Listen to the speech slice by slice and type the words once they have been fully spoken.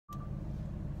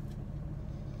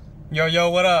Yo,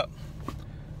 what up?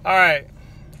 All right,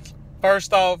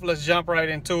 first off, let's jump right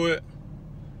into it.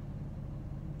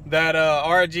 That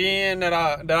RGN that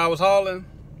I was hauling,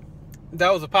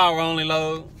 that was a power only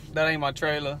load. That ain't my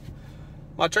trailer.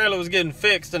 My trailer was getting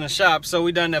fixed in the shop, so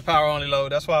we done that power only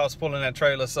load. That's why I was pulling that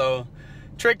trailer. So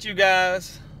tricked you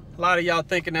guys. A lot of y'all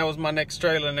thinking that was my next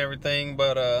trailer and everything,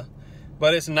 but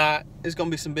it's not. It's gonna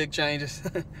be some big changes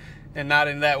and not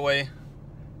in that way,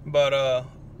 but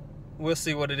we'll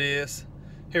see what it is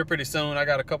here pretty soon. I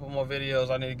got a couple more videos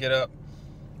I need to get up,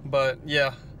 but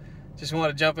yeah, just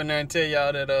want to jump in there and tell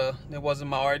y'all that it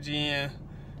wasn't my RGN,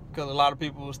 because a lot of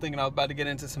people was thinking I was about to get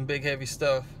into some big heavy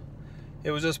stuff. It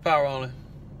was just power only.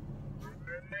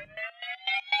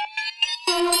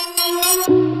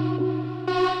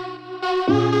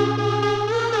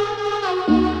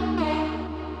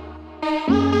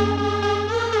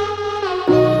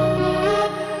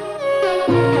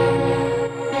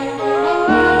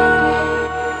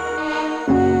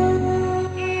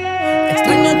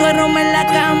 Extraño tu aroma en la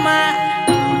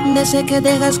cama, de ese que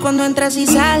dejas cuando entras y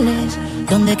sales.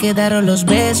 ¿Dónde quedaron los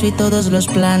besos y todos los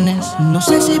planes? No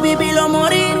sé si vivir o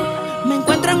morir. Me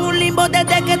encuentro en un limbo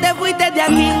desde que te fuiste de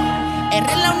aquí.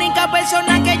 Eres la única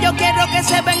persona que yo quiero que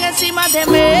se venga encima de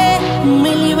mí.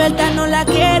 Mi libertad no la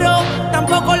quiero,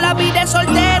 tampoco la vida de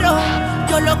soltero.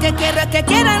 Yo lo que quiero es que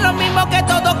quieran lo mismo que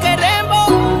todos queremos.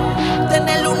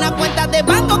 Tener una cuenta de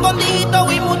banco con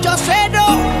dígitos y muchos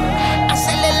ceros.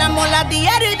 Hacerle el amor a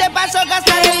diario y de paso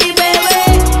gastar en mi bebé.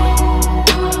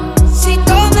 Si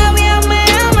todavía me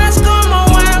amas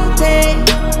como antes,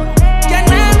 ya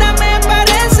nada me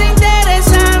parece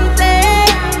interesante.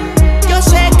 Yo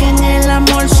sé que en el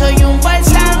amor soy un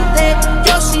falsante.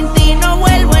 Yo sin ti no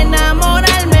vuelvo a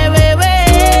enamorarme, bebé.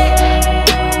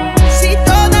 Si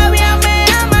todavía me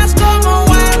amas como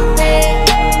antes,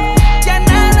 ya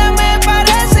nada me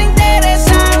parece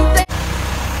interesante.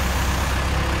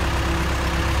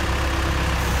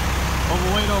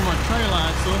 Overweight on my trailer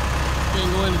axle. Can't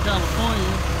go into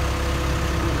California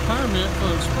with a permit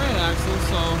for the spread axle,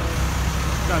 so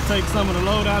gotta take some of the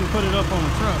load out and put it up on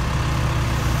the truck.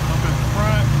 Up at the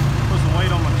front, put some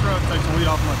weight on my truck, take some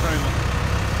weight off my trailer.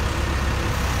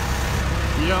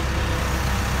 Yep,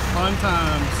 fun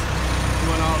times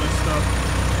doing all this stuff.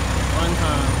 Fun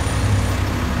times.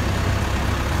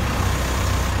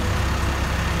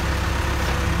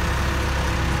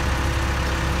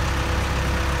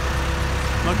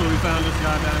 Luckily we found this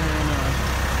guy down here in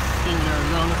Kingman,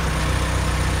 Arizona,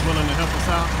 willing to help us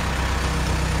out.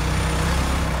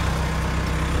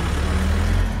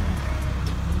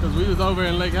 Because we was over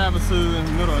in Lake Havasu in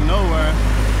the middle of nowhere,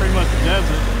 pretty much the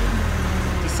desert,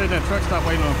 just sitting at a truck stop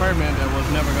waiting on a permit that was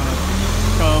never gonna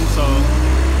come, so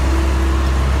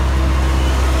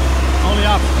only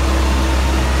option.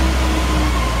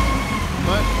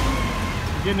 But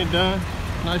getting it done,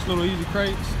 nice little easy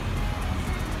crates.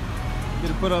 Get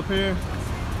it put up here,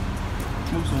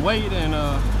 move some weight, and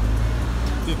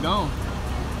get gone.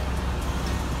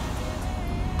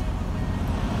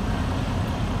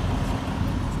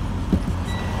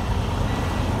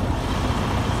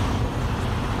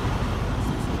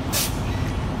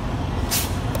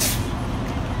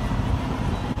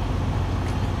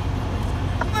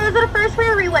 Is it a first way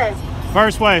or re-way?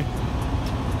 First way.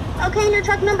 Okay, and your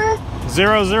truck number?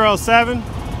 007.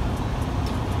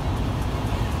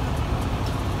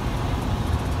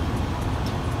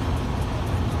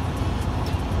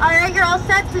 Alright, you're all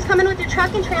set. Please come in with your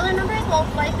truck and trailer number as well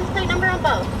as license plate number on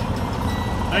both.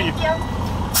 Thank you.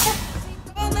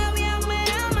 Todavía me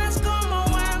amas como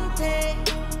antes,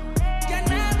 ya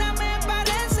nada me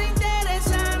parece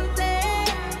interesante.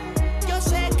 Yo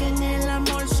sé que en el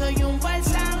amor soy un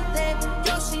falsante.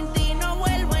 Yo sin ti no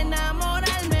vuelvo a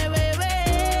enamorarme, bebé.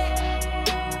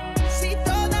 Si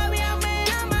todavía me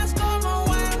amas como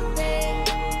antes,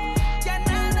 ya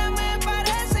nada me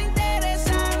parece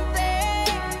interesante.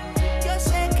 Yo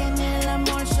sé que en el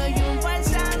amor soy un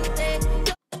falsante.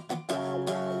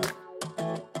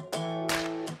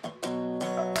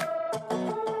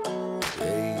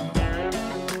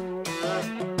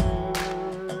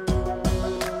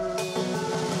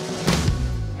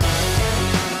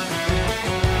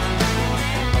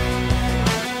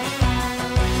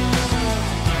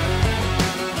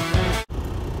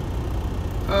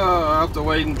 After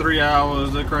waiting 3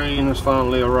 hours, the crane has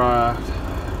finally arrived.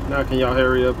 Now can y'all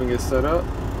hurry up and get set up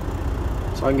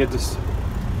so I can get this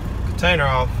container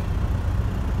off.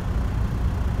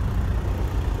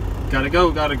 Gotta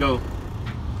go.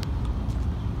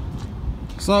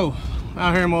 So,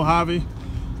 out here in Mojave,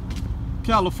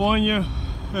 California,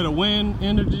 at a wind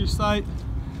energy site,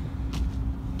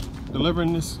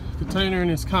 delivering this container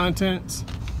and its contents.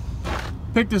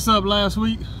 Picked this up last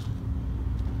week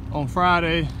on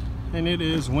Friday, and it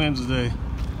is Wednesday.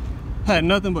 Had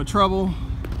nothing but trouble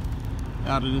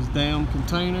out of this damn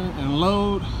container and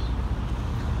load.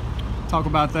 Talk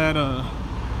about that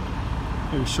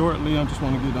here shortly. I just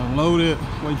want to get unloaded,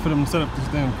 waiting for them to set up this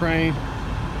damn crane.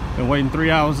 Been waiting 3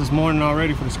 hours this morning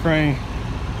already for this crane.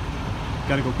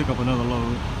 Gotta go pick up another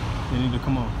load. They need to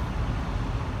come on.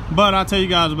 But I'll tell you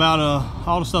guys about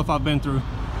all the stuff I've been through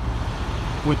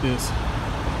with this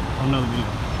on another video.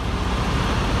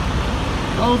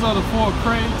 Those are the 4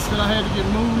 crates that I had to get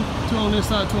moved, 2 on this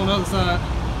side, 2 on the other side,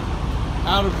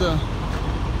 out of the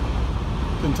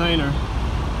container.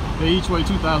 They each weigh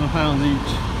 2,000 pounds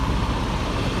each.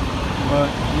 But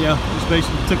yeah, just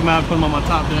basically took them out and put them on my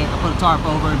top deck. I put a tarp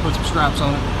over and put some straps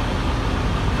on it.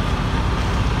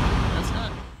 That's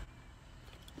that.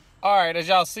 Alright, as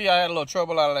y'all see, I had a little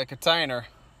trouble out of that container.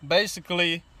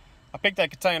 Basically, I picked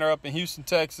that container up in Houston,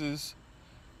 Texas.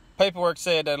 Paperwork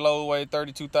said that load weighed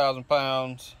 32,000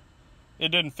 pounds. It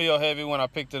didn't feel heavy when I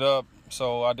picked it up,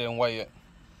 so I didn't weigh it.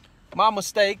 My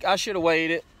mistake, I should have weighed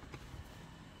it,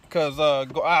 because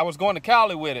I was going to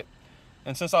Cali with it.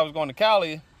 And since I was going to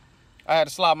Cali, I had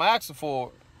to slide my axle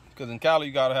forward, because in Cali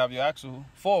you got to have your axle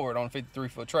forward on a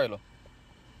 53-foot trailer.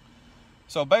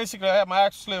 So basically I had my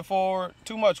axle slid forward,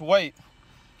 too much weight.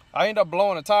 I ended up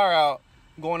blowing a tire out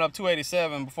going up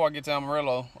 287 before I get to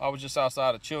Amarillo. I was just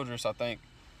outside of Childress, I think.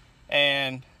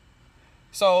 And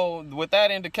so with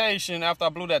that indication, after I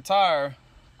blew that tire,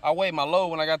 I weighed my load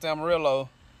when I got to Amarillo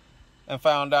and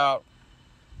found out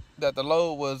that the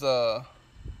load was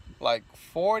like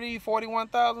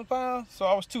 41,000 pounds. So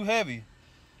I was too heavy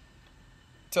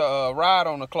to ride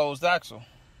on a closed axle.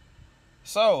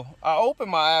 So I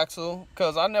opened my axle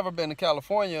because I've never been to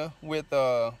California with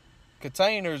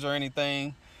containers or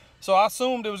anything. So I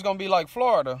assumed it was going to be like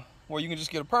Florida, where you can just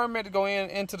get a permit to go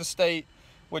into the state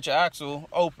with your axle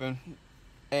open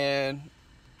and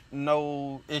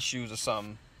no issues or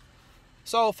something.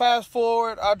 So fast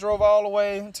forward, I drove all the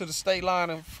way to the state line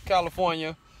of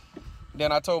California.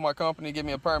 Then I told my company to give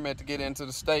me a permit to get into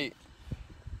the state.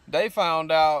 They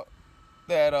found out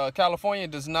that California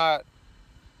does not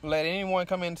let anyone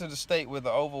come into the state with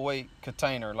an overweight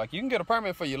container. Like, you can get a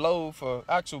permit for your load for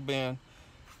axle being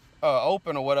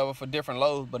open or whatever for different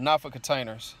loads, but not for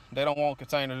containers. They don't want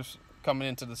containers coming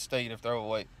into the state if they're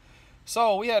overweight.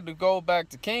 So we had to go back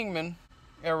to Kingman,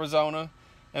 Arizona,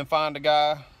 and find a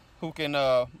guy who can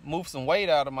move some weight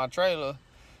out of my trailer.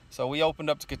 So we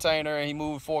opened up the container and he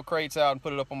moved 4 crates out and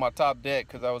put it up on my top deck,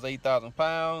 because that was 8,000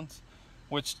 pounds,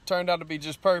 which turned out to be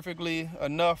just perfectly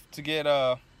enough to get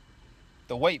the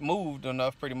weight moved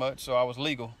enough, pretty much, so I was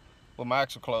legal with my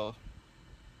axle closed.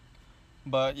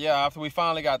 But yeah, after we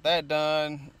finally got that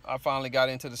done, I finally got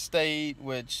into the state,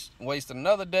 which wasted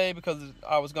another day because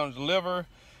I was going to deliver,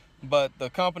 but the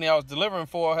company I was delivering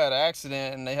for had an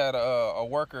accident, and they had a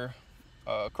worker,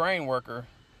 a crane worker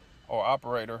or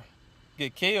operator,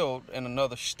 get killed in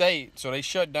another state. So they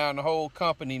shut down the whole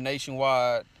company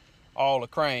nationwide, all the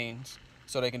cranes,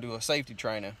 so they can do a safety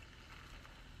training.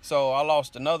 So I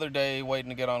lost another day waiting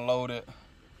to get unloaded.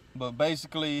 But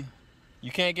basically, you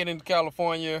can't get into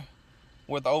California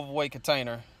with an overweight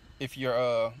container if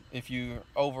you're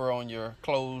over on your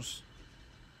closed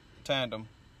tandem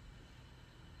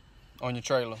on your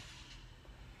trailer.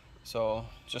 So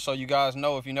just so you guys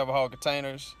know, if you never haul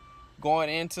containers going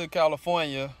into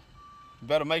California, you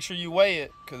better make sure you weigh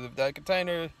it, because if that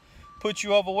container puts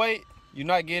you overweight, you're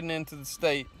not getting into the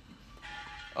state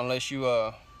unless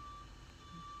you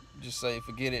just say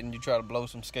forget it and you try to blow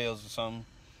some scales or something,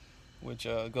 which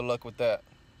good luck with that.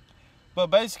 But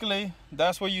basically,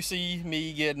 that's where you see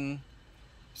me getting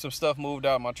some stuff moved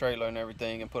out of my trailer and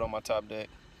everything and put on my top deck.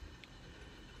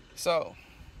 So,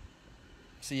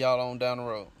 see y'all on down the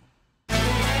road.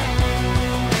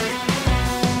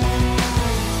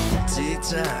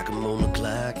 Tick-tock, I'm on the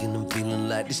clock and I'm feeling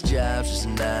like this job's just a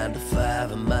 9 to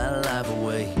 5 and my life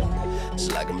away.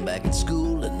 It's like I'm back in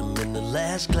school and I'm in the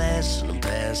last class and I'm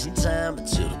passing time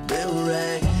until the bell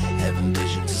rang. Having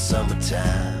visions of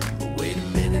summertime, but wait a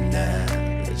minute now,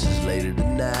 it's just later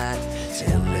tonight.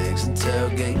 10 legs and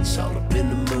tailgates all up in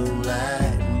the moonlight.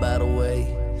 And by the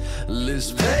way,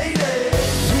 let's payday.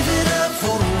 Live it up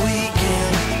for the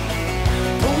weekend.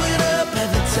 Pull it up at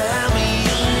the time of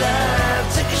your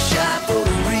life. Take a shot for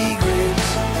the regrets.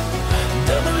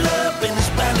 Double up and it's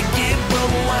bound to get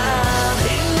broke wild.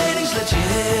 Hey ladies, let your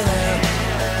head out.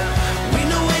 We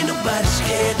know ain't nobody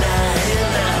scared now. Hell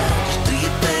now, just do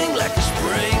your thing like a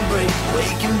spring break.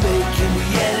 Wake and bake and we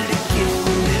at it again.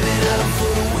 We live it up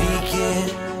for the weekend.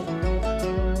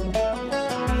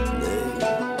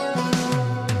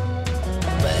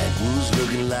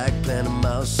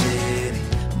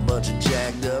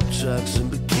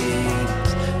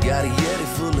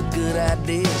 good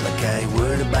ideas. Like I ain't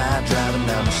worried about driving,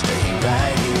 I'ma stay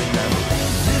right here and I'ma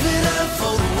live it up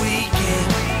for the weekend.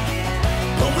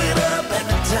 Blow it up at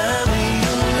the time of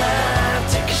your life.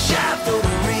 Take a shot for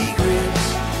the regrets.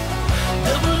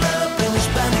 Double up and it's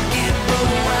bound to get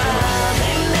broke wild.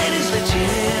 Hey ladies, let your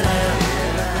head out.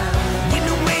 We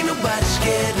know ain't nobody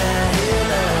scared now. Hell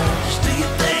now. Just do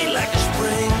your thing like a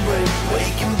spring break.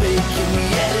 Wake and bake and we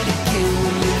at it again. We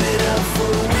live it up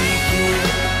for the weekend.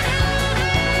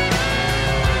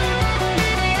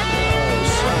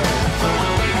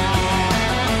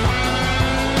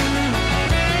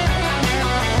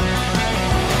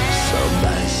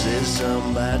 Somebody said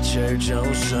something about church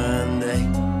on Sunday.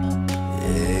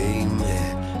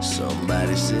 Amen.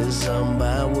 Somebody said something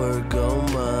about work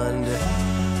on Monday.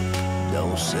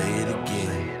 Don't say it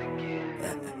again.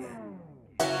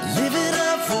 Live it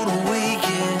up for the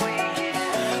weekend.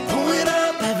 Pull it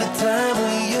up every time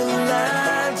we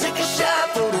align. Take a shot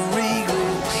for the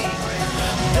regrets.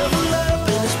 Double up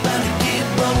and it's bound to get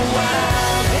buck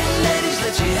wild. Hey ladies,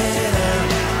 let your head out.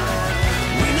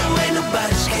 We know ain't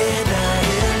nobody scared now.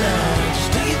 Hell no. Just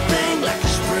do your thing like a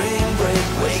spring break.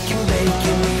 Wake and bake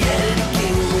and we at it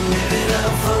again. We live it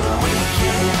up for the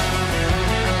weekend.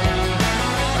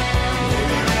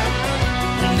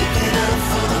 Live it up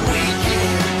for the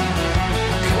weekend.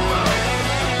 Come on.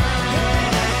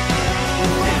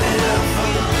 Live it up for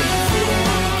the weekend.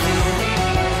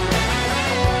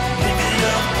 Live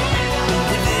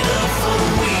it up for the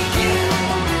weekend.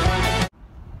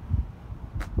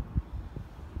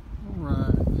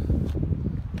 Alright,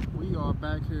 we are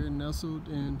back here nestled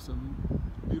in some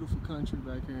beautiful country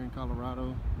back here in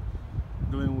Colorado,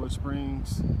 Glenwood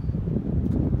Springs.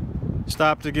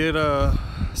 Stopped to get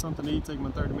something to eat, take my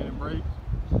 30-minute break.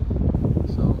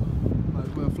 So might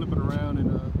as well flip it around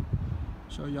and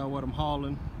show y'all what I'm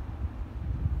hauling.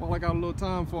 Well, I got a little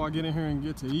time before I get in here and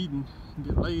get to eating and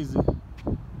get lazy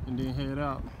and then head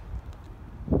out.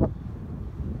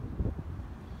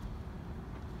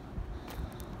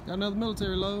 Got another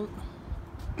military load.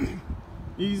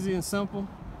 Easy and simple.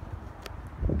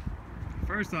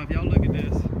 First off, y'all look at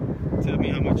this. Tell me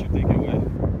how much you think it weighs.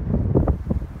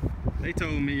 They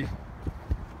told me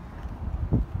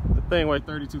the thing weighed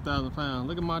 32,000 pounds.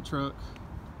 Look at my truck.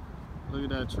 Look at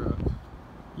that truck.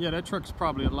 Yeah, that truck's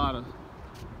probably a lot of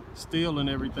steel and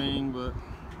everything, but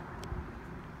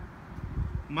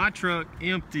my truck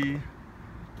empty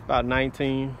about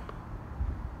 19.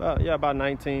 About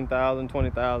 19,000,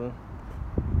 20,000.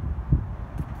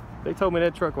 They told me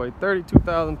that truck weighed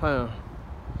 32,000 pounds.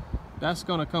 That's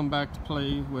gonna come back to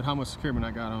play with how much securement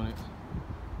I got on it.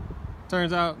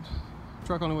 Turns out, the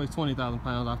truck only weighs 20,000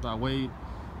 pounds after I weighed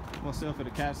myself at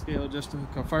a CAT scale just to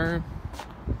confirm.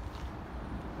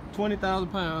 20,000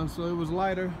 pounds, so it was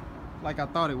lighter like I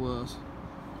thought it was.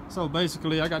 So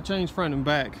basically, I got chains front and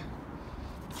back.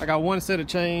 I got one set of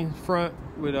chain front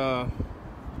with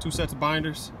 2 sets of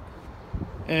binders,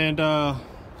 and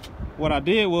what I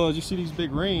did was, you see these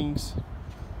big rings,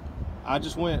 I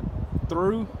just went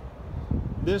through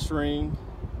this ring,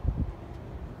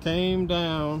 came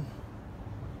down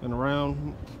and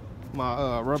around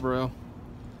my rubber rail,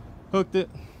 hooked it.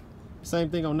 Same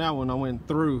thing on that one, I went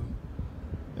through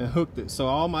and hooked it, so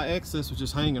all my excess was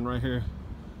just hanging right here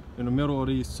in the middle of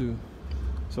these two.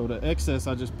 So the excess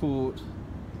I just pulled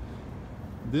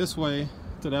this way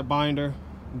to that binder,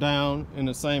 down, and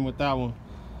the same with that one.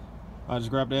 I just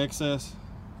grabbed the excess,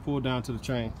 pulled down to the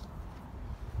chain.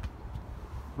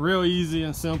 Real easy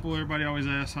and simple. Everybody always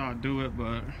asks how I do it,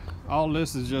 but all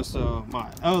this is just my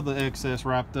other excess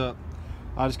wrapped up.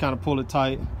 I just kind of pull it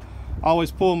tight. I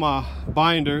always pull my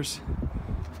binders,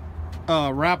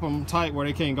 wrap them tight where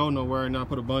they can't go nowhere, and I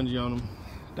put a bungee on them.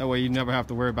 That way you never have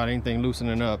to worry about anything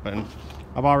loosening up. And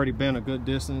I've already been a good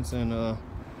distance, and I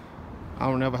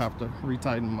don't ever have to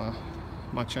retighten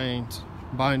my chains,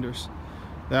 binders.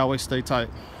 They always stay tight.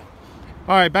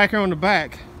 All right, back here on the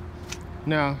back.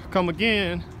 Now, come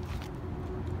again.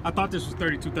 I thought this was a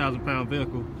 32,000 pound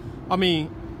vehicle. I mean,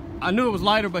 I knew it was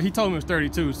lighter, but he told me it was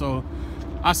 32, so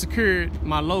I secured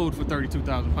my load for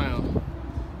 32,000 pounds.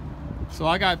 So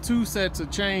I got 2 sets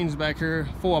of chains back here,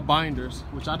 4 binders,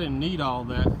 which I didn't need all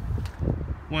that.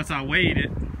 Once I weighed it,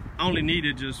 I only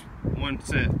needed just 1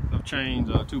 set of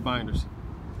chains, 2 binders.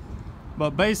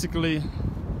 But basically,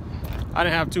 I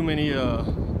didn't have too many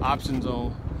options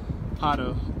on how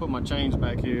to put my chains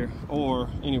back here or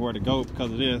anywhere to go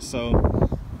because of this. So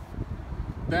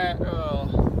that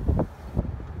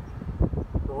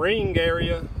ring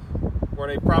area where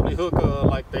they probably hook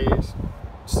like they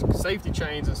safety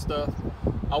chains and stuff,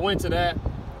 I went to that.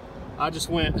 I just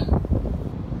went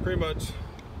pretty much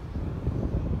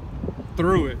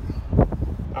through it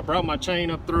I brought my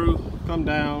chain up through, come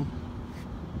down,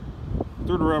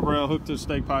 through the rubber rail, hooked to the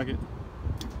stake pocket.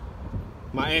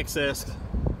 My excess,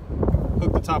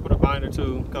 hook the top of the binder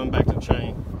to, coming back to the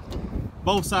chain.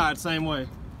 Both sides, same way.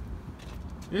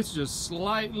 It's just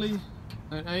slightly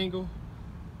an angle,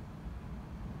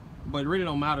 but it really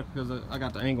don't matter because I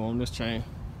got the angle on this chain.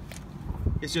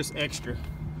 It's just extra.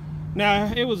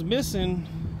 Now, it was missing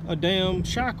a damn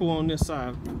shackle on this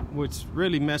side, which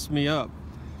really messed me up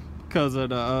because of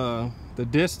the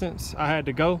distance I had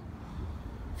to go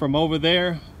from over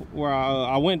there where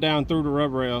I went down through the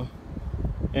rubber rail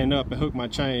and up and hooked my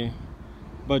chain.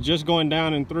 But just going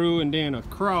down and through and then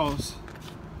across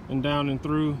and down and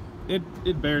through,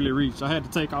 it barely reached. I had to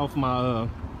take off my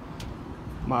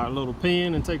my little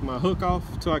pin and take my hook off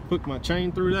so I could put my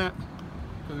chain through that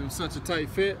because it was such a tight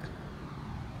fit.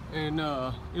 And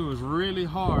it was really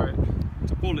hard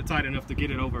to pull it tight enough to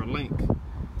get it over a link.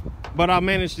 But I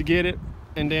managed to get it,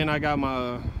 and then I got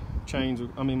my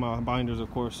my binders,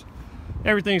 of course.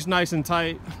 Everything's nice and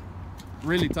tight,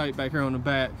 really tight back here on the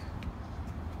back,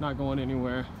 not going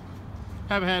anywhere.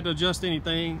 Haven't had to adjust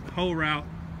anything, whole route.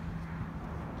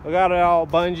 I got it all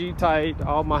bungee tight,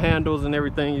 all my handles and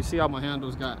everything. You see how my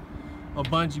handles got a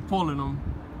bungee pulling them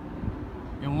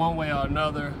in one way or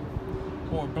another,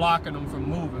 or blocking them from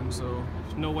moving, so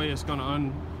there's no way it's gonna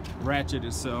unratchet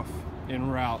itself en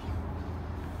route.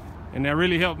 And that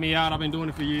really helped me out. I've been doing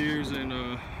it for years and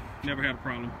never had a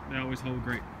problem. They always hold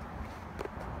great.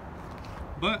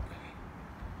 But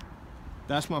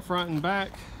that's my front and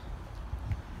back.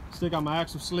 Still got my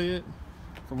axle slid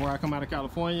from where I come out of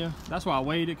California. That's why I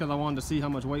weighed it, because I wanted to see how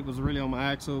much weight was really on my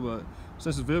axle. But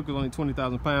since the vehicle is only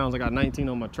 20,000 pounds, I got 19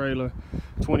 on my trailer,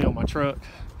 20 on my truck.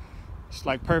 It's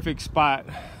like perfect spot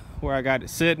where I got it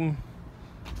sitting.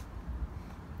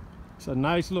 It's a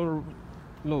nice little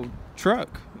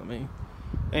truck. I mean,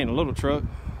 ain't a little truck,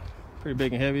 pretty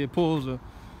big and heavy. It pulls a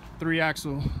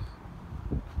 3-axle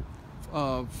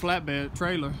flatbed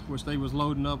trailer, which they was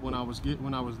loading up when I was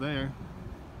there.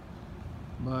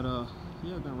 But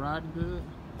yeah, been riding good.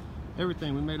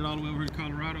 Everything. We made it all the way over to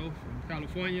Colorado from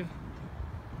California.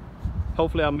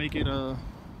 Hopefully I'll make it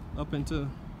up into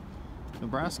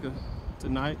Nebraska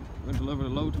tonight. We're gonna deliver the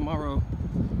load tomorrow.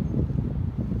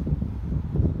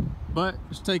 But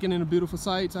it's taking in the beautiful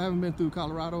sights. I haven't been through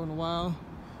Colorado in a while.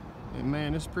 And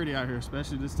man, it's pretty out here,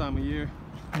 especially this time of year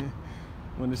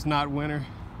when it's not winter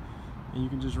and you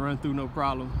can just run through no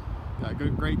problem. Got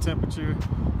great temperature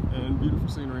and beautiful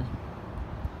scenery.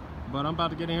 But I'm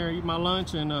about to get in here, eat my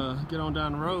lunch, and get on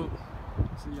down the road.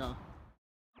 See y'all.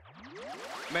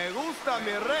 Me gusta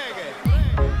mi reggae.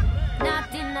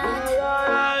 Naughty, naughty.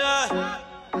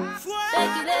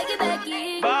 Becky, Becky,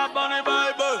 Becky. Bad Bunny, baby.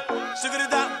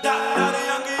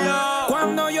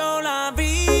 Cuando yo la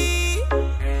vi,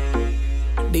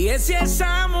 dije si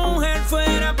esa mujer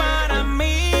fuera para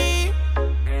mí.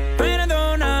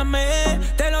 Perdóname,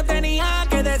 te lo tenía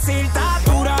que decir. Está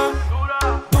dura,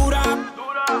 dura,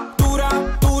 dura,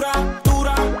 dura,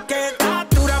 dura. Que está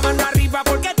dura, mano arriba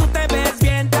porque tú te ves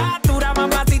bien. Está dura,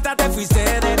 mamacita, te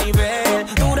fuiste de nivel.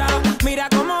 Dura, mira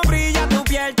cómo brilla tu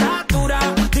piel. Está dura,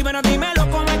 dímelo, dímelo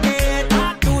cómo es que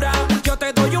está dura. Yo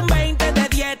te doy un 20 de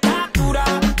dieta. Dura,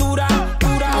 dura,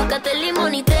 dura. Búscate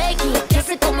limón y tequi, que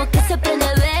hace como que se prende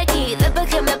Becky. Después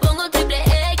que me pongo triple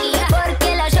X,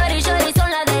 porque la shorty son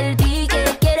la del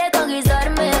ticket. Quiere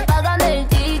conquistarme, págame el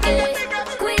ticket.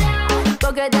 Cuidado,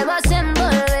 porque te vas a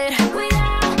envolver.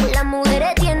 Cuidado, las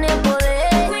mujeres tienen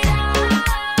poder. Cuidado,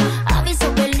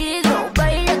 aviso peligro,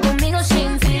 baila conmigo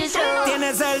sin filtro.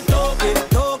 Tienes el toque,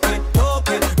 toque,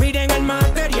 toque. Miren el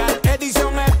material,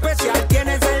 edición especial.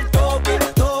 Tienes el toque,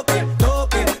 toque,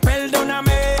 toque.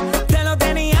 Perdóname, te lo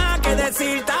tenía que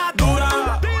decir. Está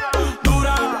dura,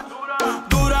 dura,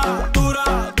 dura,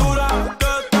 dura, dura. Que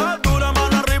está dura,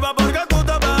 mano arriba porque tú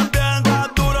te ves bien. Está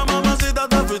dura, mamacita,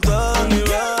 te fuiste de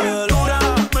nivel. Dura,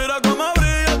 Mira cómo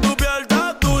brilla tu piel.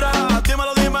 Está dura,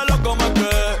 dímelo, dímelo cómo es que.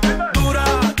 Dura,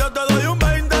 yo te doy un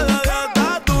 20 de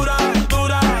dieta. Dura,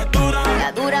 dura, dura.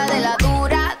 La dura de la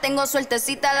dura, tengo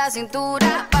sueltecita la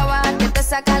cintura. Pa' bajar que te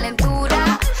esa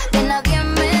calentura, de nadie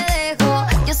me dejo,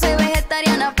 yo soy vegetariana.